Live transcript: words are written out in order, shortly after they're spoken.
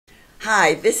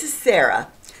Hi, this is Sarah.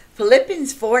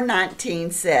 Philippians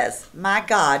 4:19 says, "My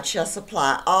God shall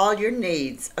supply all your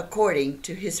needs according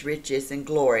to his riches and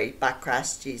glory by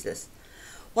Christ Jesus."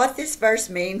 What this verse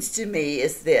means to me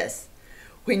is this: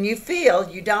 when you feel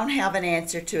you don't have an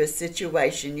answer to a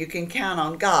situation, you can count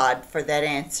on God for that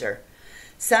answer.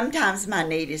 Sometimes my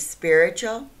need is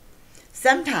spiritual,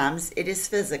 sometimes it is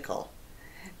physical.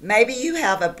 Maybe you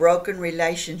have a broken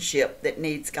relationship that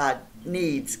needs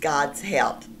God's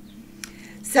help.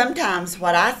 Sometimes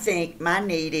what I think my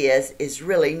need is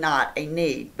really not a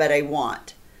need, but a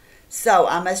want. So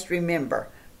I must remember,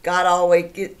 God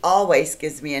always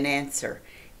gives me an answer.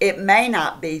 It may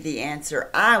not be the answer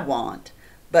I want,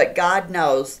 but God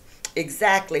knows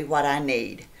exactly what I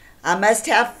need. I must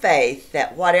have faith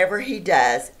that whatever He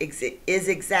does is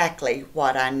exactly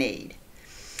what I need.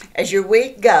 As your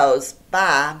week goes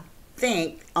by,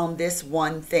 think on this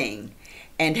one thing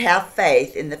and have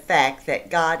faith in the fact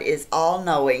that God is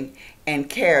all-knowing and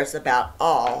cares about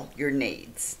all your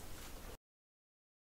needs.